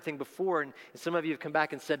this kind of thing before, and some of you have come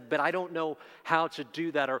back and said, but I don't know how to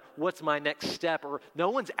do that, or what's my next step, or no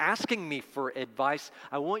one's asking me for advice.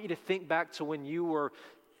 I want you to think back to when you were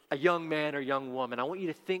a young man or young woman. I want you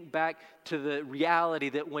to think back to the reality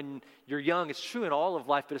that when you're young, it's true in all of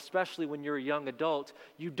life, but especially when you're a young adult,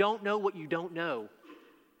 you don't know what you don't know,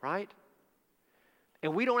 right?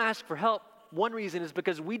 And we don't ask for help. One reason is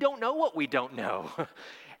because we don't know what we don't know.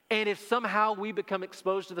 And if somehow we become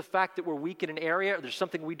exposed to the fact that we're weak in an area or there's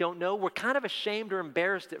something we don't know, we're kind of ashamed or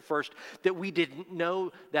embarrassed at first that we didn't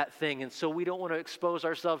know that thing. And so we don't want to expose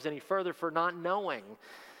ourselves any further for not knowing.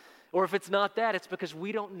 Or if it's not that, it's because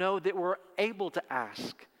we don't know that we're able to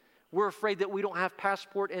ask. We're afraid that we don't have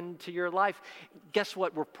passport into your life. Guess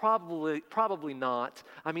what? We're probably not.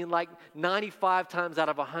 I mean, like 95 times out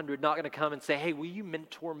of 100, not going to come and say, hey, will you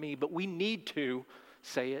mentor me? But we need to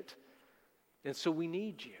say it. And so we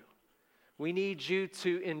need you. We need you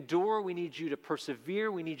to endure. We need you to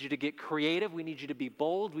persevere. We need you to get creative. We need you to be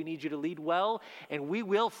bold. We need you to lead well. And we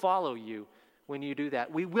will follow you when you do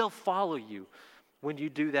that. We will follow you when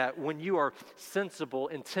you do that. When you are sensible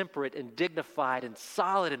and temperate and dignified and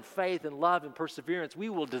solid in faith and love and perseverance, we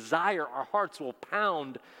will desire, our hearts will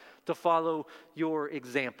pound to follow your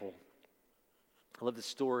example. I love the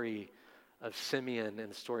story of Simeon and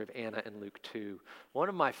the story of Anna in Luke 2. One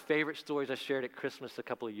of my favorite stories I shared at Christmas a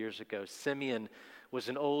couple of years ago. Simeon was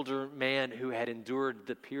an older man who had endured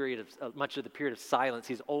the period of much of the period of silence.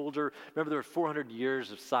 He's older. Remember, there were 400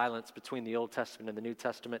 years of silence between the Old Testament and the New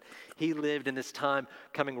Testament. He lived in this time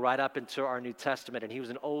coming right up into our New Testament, and he was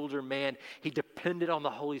an older man. He depended on the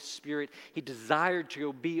Holy Spirit. He desired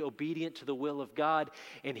to be obedient to the will of God,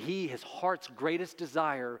 and his heart's greatest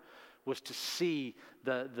desire was to see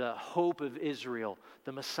the hope of Israel,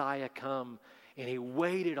 the Messiah, come. And he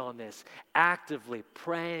waited on this, actively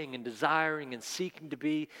praying and desiring and seeking to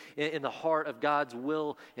be in the heart of God's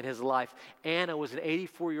will in his life. Anna was an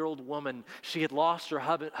 84-year-old woman. She had lost her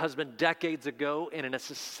husband decades ago in a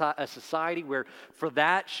society where for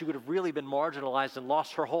that she would have really been marginalized and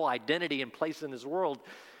lost her whole identity and place in this world.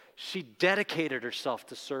 She dedicated herself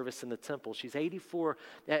to service in the temple. She's 84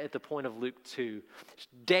 at the point of Luke 2.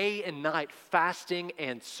 Day and night fasting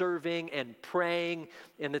and serving and praying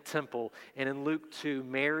in the temple. And in Luke 2,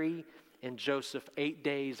 Mary and Joseph, 8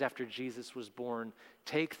 days after Jesus was born,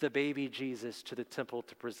 take the baby Jesus to the temple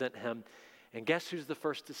to present him. And guess who's the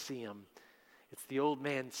first to see him? It's the old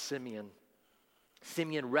man Simeon.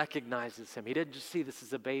 Simeon recognizes him. He didn't just see this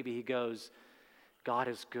as a baby. He goes, God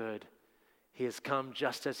is good. He has come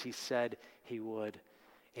just as he said he would.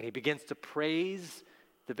 And he begins to praise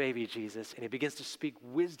the baby Jesus, and he begins to speak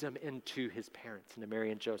wisdom into his parents, into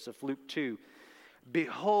Mary and Joseph. Luke 2,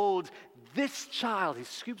 behold, this child, he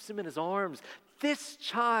scoops him in his arms, this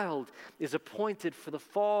child is appointed for the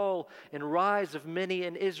fall and rise of many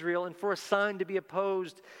in Israel, and for a sign to be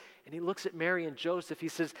opposed. And he looks at Mary and Joseph. He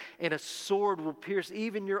says, and a sword will pierce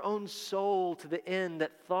even your own soul to the end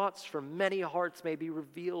that thoughts from many hearts may be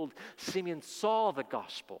revealed. Simeon saw the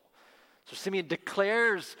gospel. So Simeon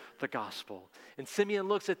declares the gospel. And Simeon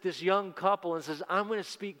looks at this young couple and says, I'm going to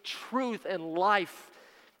speak truth and life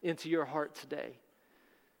into your heart today.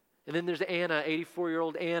 And then there's Anna,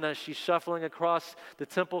 84-year-old Anna. She's shuffling across the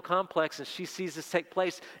temple complex, and she sees this take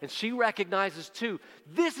place, and she recognizes too,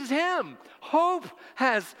 this is him. Hope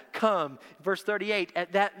has come. Verse 38,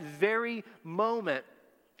 at that very moment,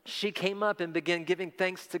 she came up and began giving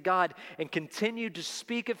thanks to God and continued to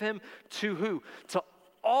speak of him to who? To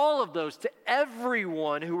all of those, to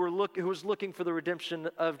everyone who was looking for the redemption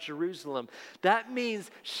of Jerusalem. That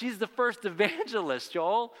means she's the first evangelist,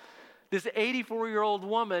 y'all. This 84-year-old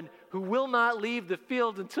woman who will not leave the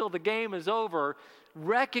field until the game is over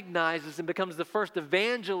recognizes and becomes the first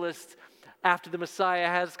evangelist after the Messiah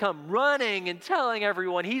has come, running and telling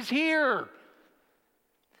everyone he's here.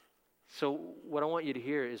 So what I want you to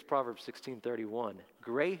hear is Proverbs 16:31.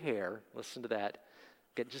 Gray hair, listen to that,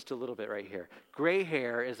 get just a little bit right here. Gray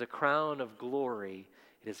hair is a crown of glory,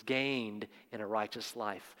 It is gained in a righteous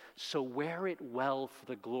life. So wear it well for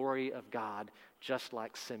the glory of God, just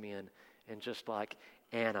like Simeon and just like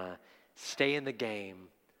Anna. Stay in the game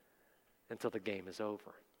until the game is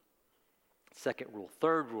over. Second rule.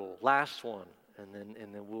 Third rule, last one, and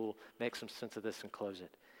then we'll make some sense of this and close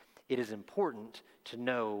it. It is important to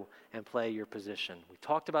know and play your position. We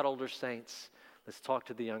talked about older saints. Let's talk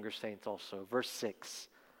to the younger saints also. Verse 6.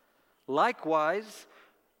 Likewise,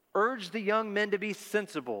 urge the young men to be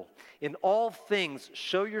sensible. In all things,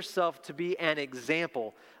 show yourself to be an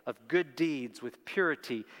example of good deeds with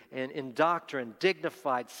purity and in doctrine,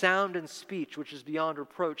 dignified, sound in speech, which is beyond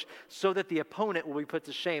reproach, so that the opponent will be put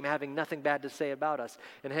to shame, having nothing bad to say about us.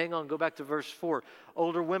 And hang on, go back to verse 4.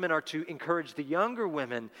 Older women are to encourage the younger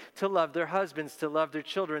women to love their husbands, to love their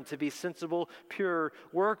children, to be sensible, pure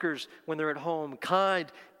workers when they're at home,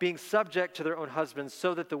 kind, being subject to their own husbands,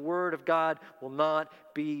 so that the word of God will not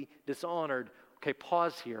be dishonored. Okay,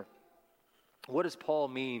 pause here. What does Paul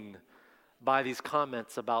mean by these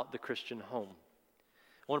comments about the Christian home?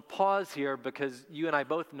 I want to pause here because you and I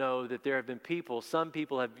both know that there have been people, some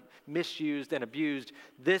people have misused and abused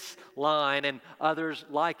this line and others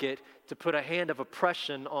like it to put a hand of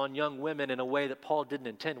oppression on young women in a way that Paul didn't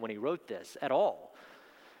intend when he wrote this at all.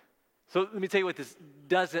 So let me tell you what this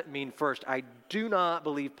doesn't mean first. I do not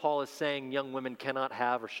believe Paul is saying young women cannot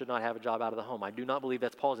have or should not have a job out of the home. I do not believe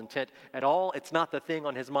that's Paul's intent at all. It's not the thing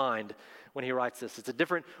on his mind when he writes this. It's a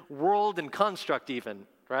different world and construct even,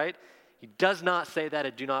 right? He does not say that. I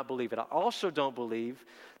do not believe it. I also don't believe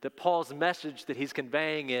that Paul's message that he's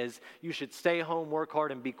conveying is you should stay home, work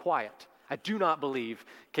hard, and be quiet. I do not believe,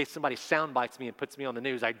 in case somebody sound bites me and puts me on the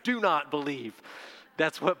news, I do not believe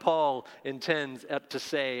that's what Paul intends to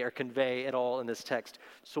say or convey at all in this text.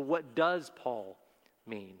 So what does Paul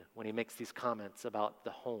mean when he makes these comments about the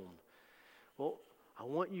home? Well, I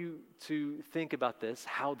want you to think about this,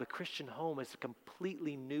 how the Christian home is a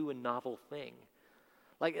completely new and novel thing.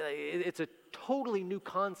 Like, it's a totally new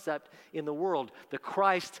concept in the world, the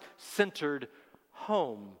Christ-centered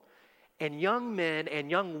home. And young men and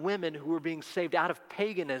young women who are being saved out of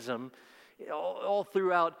paganism all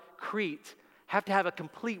throughout Crete have to have a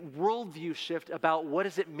complete worldview shift about what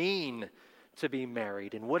does it mean to be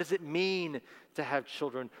married and what does it mean to have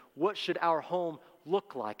children? What should our home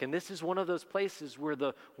look like? And this is one of those places where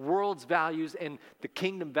the world's values and the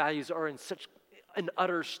kingdom values are in such an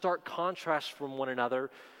utter stark contrast from one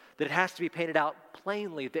another that it has to be painted out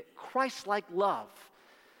plainly that Christ-like love,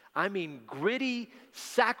 I mean gritty,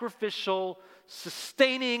 sacrificial,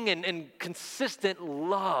 sustaining, and consistent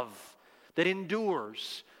love that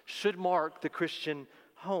endures, should mark the Christian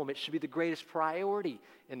home. It should be the greatest priority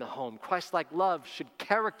in the home. Christ-like love should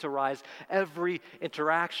characterize every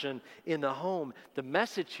interaction in the home. The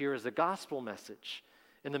message here is the gospel message.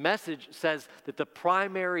 And the message says that the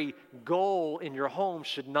primary goal in your home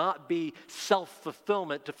should not be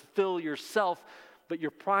self-fulfillment, to fulfill yourself, but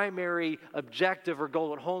your primary objective or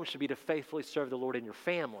goal at home should be to faithfully serve the Lord in your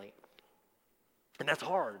family. And that's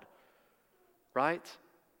hard, right?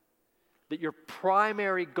 That your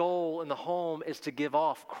primary goal in the home is to give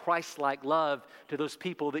off Christ-like love to those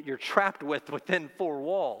people that you're trapped with within four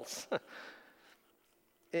walls.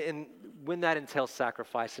 And when that entails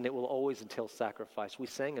sacrifice, and it will always entail sacrifice, we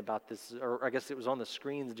sang about this, or I guess it was on the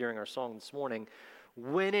screens during our song this morning.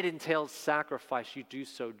 When it entails sacrifice, you do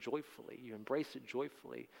so joyfully. You embrace it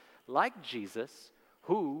joyfully. Like Jesus,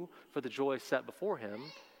 who, for the joy set before him,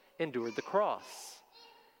 endured the cross.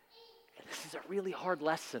 And this is a really hard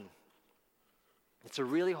lesson. It's a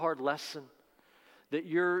really hard lesson that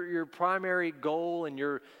your primary goal and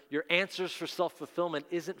your answers for self-fulfillment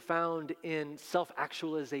isn't found in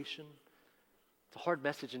self-actualization. It's a hard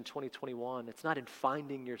message in 2021. It's not in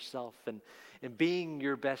finding yourself and being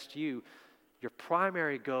your best you. Your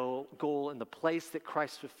primary goal and the place that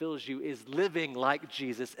Christ fulfills you is living like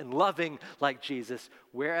Jesus and loving like Jesus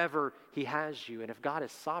wherever he has you. And if God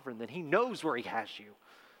is sovereign, then he knows where he has you.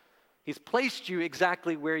 He's placed you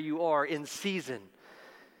exactly where you are in season.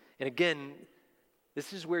 And again,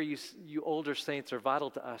 this is where you older saints are vital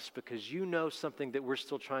to us because you know something that we're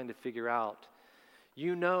still trying to figure out.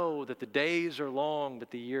 You know that the days are long, but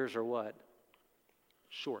the years are what?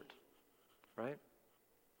 Short, right?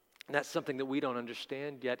 And that's something that we don't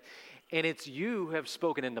understand yet. And it's you who have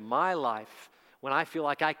spoken into my life when I feel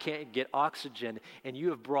like I can't get oxygen, and you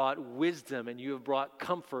have brought wisdom, and you have brought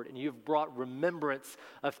comfort, and you have brought remembrance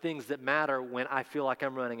of things that matter when I feel like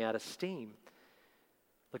I'm running out of steam.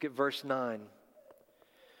 Look at verse 9.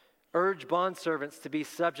 Urge bondservants to be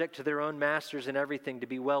subject to their own masters in everything, to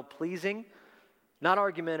be well-pleasing, not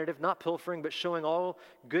argumentative, not pilfering, but showing all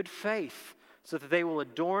good faith, so that they will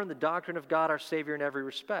adorn the doctrine of God our Savior in every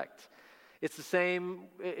respect. It's the same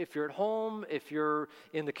if you're at home, if you're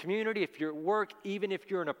in the community, if you're at work, even if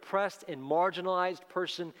you're an oppressed and marginalized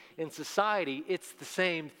person in society, it's the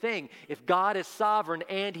same thing. If God is sovereign,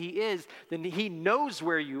 and He is, then He knows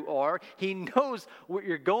where you are, He knows what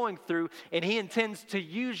you're going through, and He intends to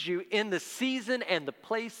use you in the season and the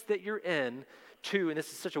place that you're in to, and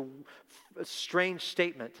this is such a strange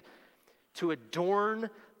statement, to adorn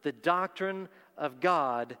the doctrine of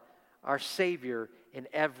God, our Savior, in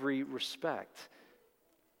every respect.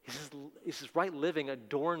 He says, right living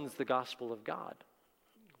adorns the gospel of God.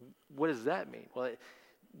 What does that mean? Well,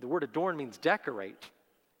 the word adorn means decorate.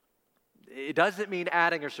 It doesn't mean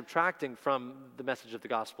adding or subtracting from the message of the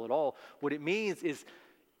gospel at all. What it means is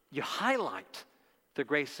you highlight the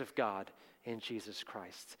grace of God in Jesus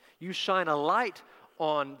Christ. You shine a light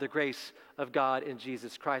on the grace of God in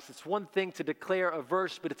Jesus Christ. It's one thing to declare a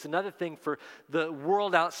verse, but it's another thing for the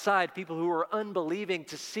world outside, people who are unbelieving,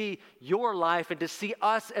 to see your life and to see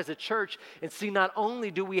us as a church and see not only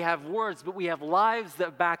do we have words, but we have lives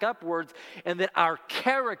that back up words, and that our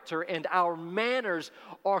character and our manners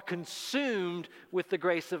are consumed with the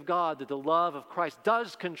grace of God, that the love of Christ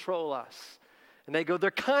does control us. And they go, they're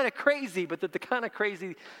kind of crazy, but they're the kind of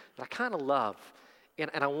crazy that I kind of love, and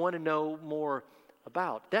I want to know more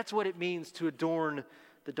about. That's what it means to adorn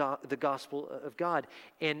the gospel of God.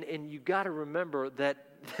 And you got to remember that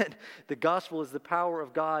the gospel is the power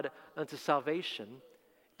of God unto salvation.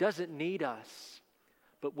 It doesn't need us.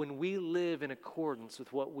 But when we live in accordance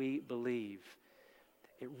with what we believe,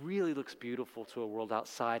 it really looks beautiful to a world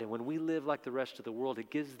outside. And when we live like the rest of the world,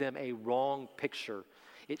 it gives them a wrong picture.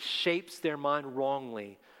 It shapes their mind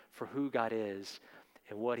wrongly for who God is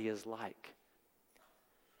and what He is like.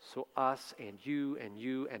 So us and you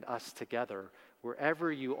and us together,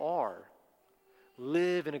 wherever you are,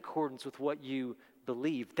 live in accordance with what you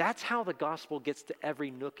believe. That's how the gospel gets to every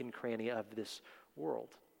nook and cranny of this world.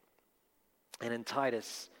 And in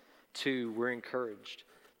Titus 2, we're encouraged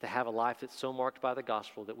to have a life that's so marked by the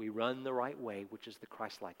gospel that we run the right way, which is the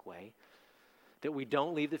Christ-like way, that we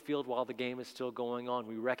don't leave the field while the game is still going on.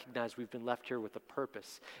 We recognize we've been left here with a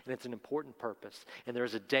purpose, and it's an important purpose. And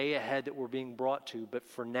there's a day ahead that we're being brought to, but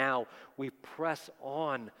for now, we press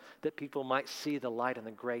on that people might see the light and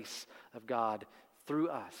the grace of God through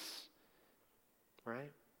us,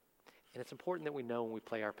 right? And it's important that we know when we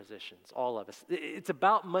play our positions, all of us. It's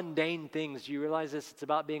about mundane things. Do you realize this? It's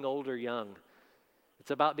about being old or young. It's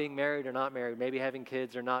about being married or not married, maybe having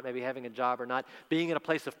kids or not, maybe having a job or not, being in a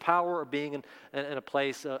place of power or being in a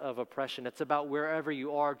place of oppression. It's about wherever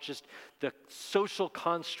you are, just the social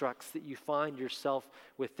constructs that you find yourself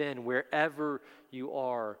within, wherever you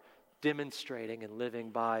are demonstrating and living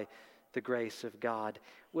by the grace of God.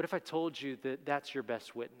 What if I told you that that's your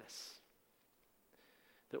best witness?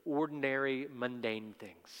 The ordinary, mundane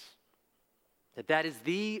things. That is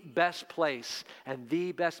the best place and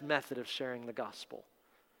the best method of sharing the gospel.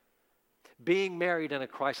 Being married in a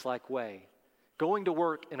Christ-like way, going to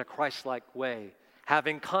work in a Christ-like way,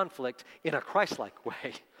 having conflict in a Christ-like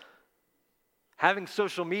way, having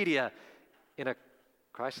social media in a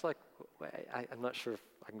Christ-like way. I'm not sure if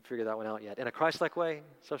I can figure that one out yet. In a Christ-like way,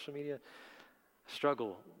 social media, I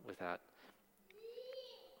struggle with that.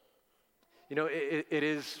 You know, it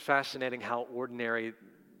is fascinating how ordinary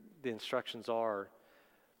the instructions are,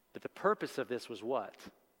 but the purpose of this was what?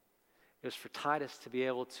 It was for Titus to be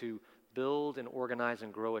able to build and organize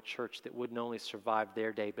and grow a church that wouldn't only survive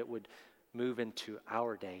their day, but would move into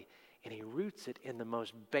our day. And he roots it in the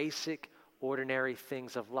most basic, ordinary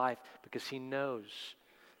things of life, because he knows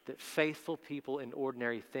that faithful people in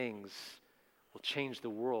ordinary things will change the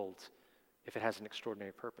world if it has an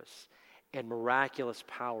extraordinary purpose. And miraculous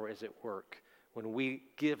power is at work when we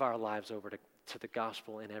give our lives over to the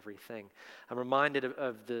gospel in everything. I'm reminded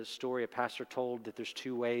of the story a pastor told that there's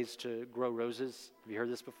two ways to grow roses. Have you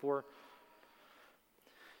heard this before?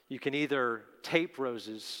 You can either tape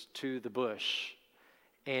roses to the bush,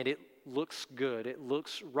 and it looks good, it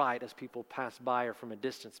looks right as people pass by or from a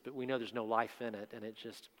distance, but we know there's no life in it, and it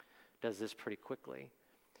just does this pretty quickly.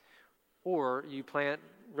 Or you plant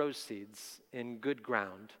rose seeds in good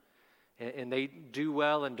ground, and they do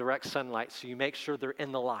well in direct sunlight, so you make sure they're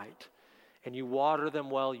in the light. And you water them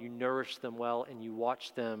well, you nourish them well, and you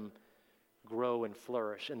watch them grow and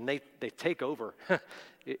flourish. And they take over,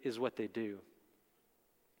 is what they do.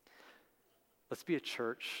 Let's be a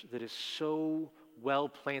church that is so well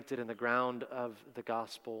planted in the ground of the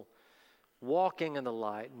gospel, walking in the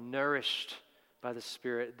light, nourished by the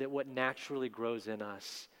Spirit, that what naturally grows in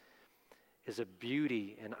us is a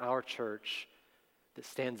beauty in our church that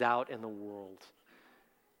stands out in the world.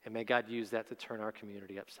 And may God use that to turn our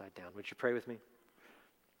community upside down. Would you pray with me?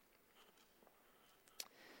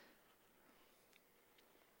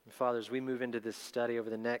 And Father, as we move into this study over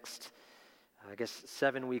the next,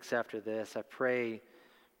 7 weeks after this, I pray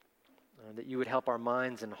that you would help our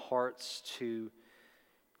minds and hearts to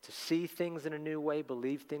see things in a new way,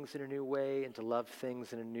 believe things in a new way, and to love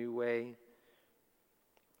things in a new way.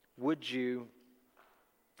 Would you,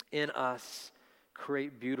 in us,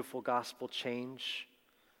 create beautiful gospel change?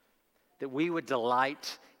 That we would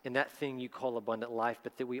delight in that thing you call abundant life,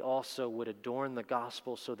 but that we also would adorn the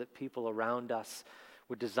gospel so that people around us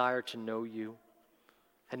would desire to know you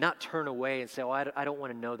and not turn away and say, I don't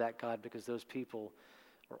want to know that God because those people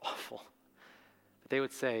are awful. But they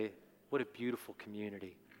would say, what a beautiful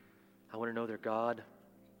community. I want to know their God.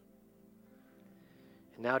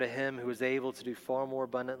 And now to him who is able to do far more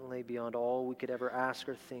abundantly beyond all we could ever ask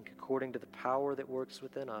or think, according to the power that works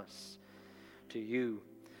within us, to you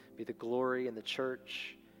be the glory in the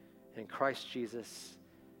church and in Christ Jesus,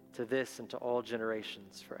 to this and to all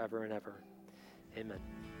generations, forever and ever. Amen.